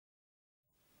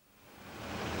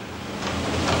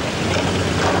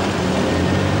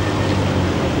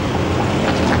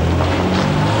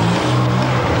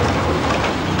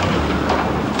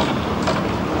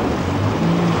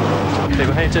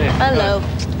you doing? Hello.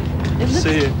 It looks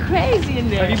See you. crazy in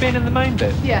there. Have you been in the main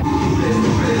bit? Yeah.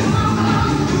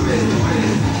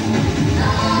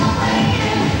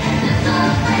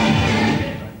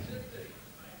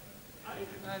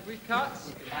 We cut.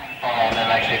 And then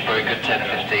actually for a good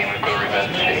 10-15 we've got a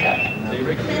reverse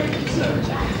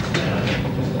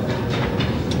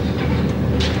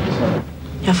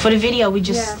Yeah, for the video we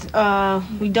just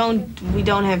we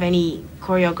don't have any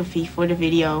choreography for the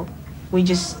video. We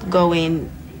just go in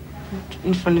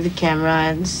front of the camera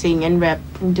and sing and rap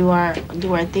and do our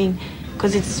thing,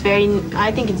 because I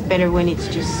think it's better when it's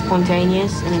just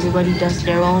spontaneous and everybody does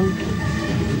their own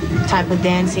type of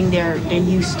dancing they're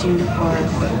used to, or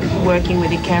working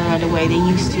with the camera the way they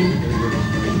used to,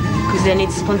 because then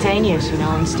it's spontaneous, you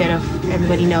know, instead of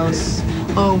everybody knows,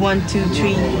 oh, 1, 2,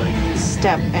 3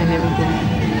 step and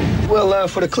everything. Well,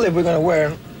 for the clip we're gonna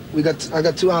wear, I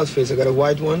got 2 outfits. I got a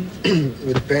white one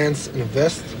with the pants and a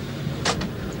vest.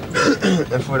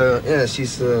 And for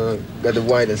she's got the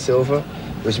white and silver,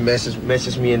 which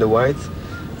matches me in the white.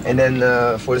 And then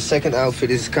for the second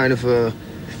outfit is kind of a,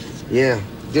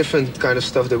 different kind of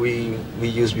stuff that we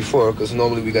used before, because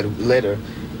normally we got leather.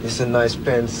 It's a nice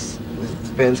pants.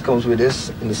 The pants comes with this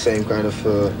in the same kind of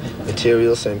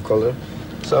material, same color.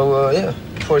 So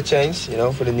for a change, you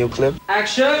know, for the new clip.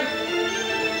 Action!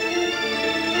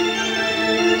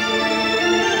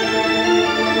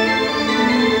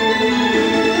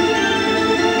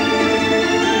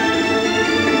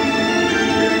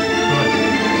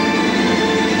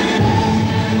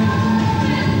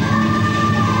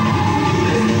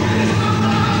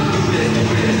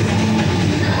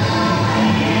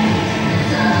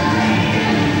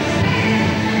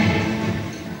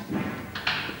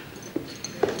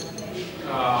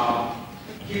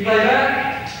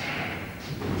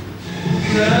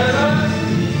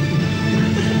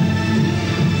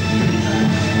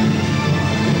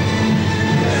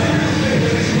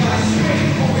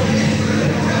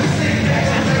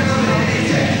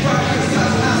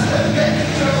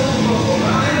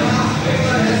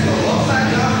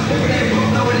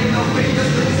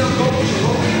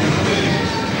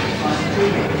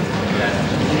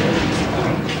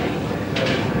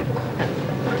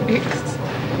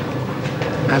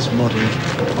 As modeled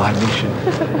by mission.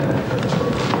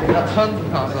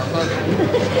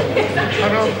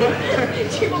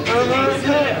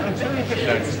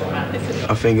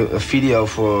 I think a video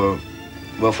for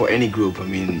any group, I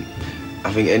mean,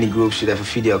 I think any group should have a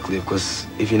video clip, because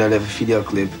if you not have a video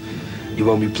clip, you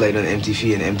won't be played on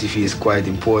MTV, and MTV is quite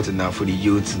important now for the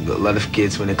youth. A lot of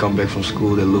kids, when they come back from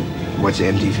school, they watch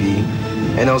MTV.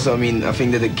 And also, I mean, I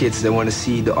think that the kids, they want to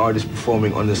see the artist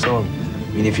performing on the song.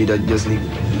 I mean, if you just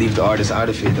leave the artist out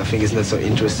of it, I think it's not so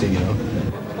interesting, you know.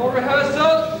 More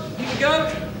rehearsal. Here we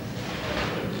go.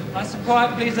 Nice and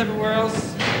quiet, please, everywhere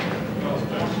else.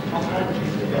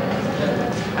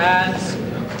 And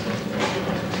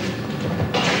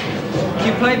can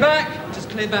you play back? Just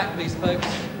play back, please, folks.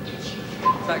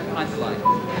 Back behind the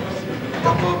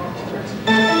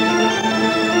line.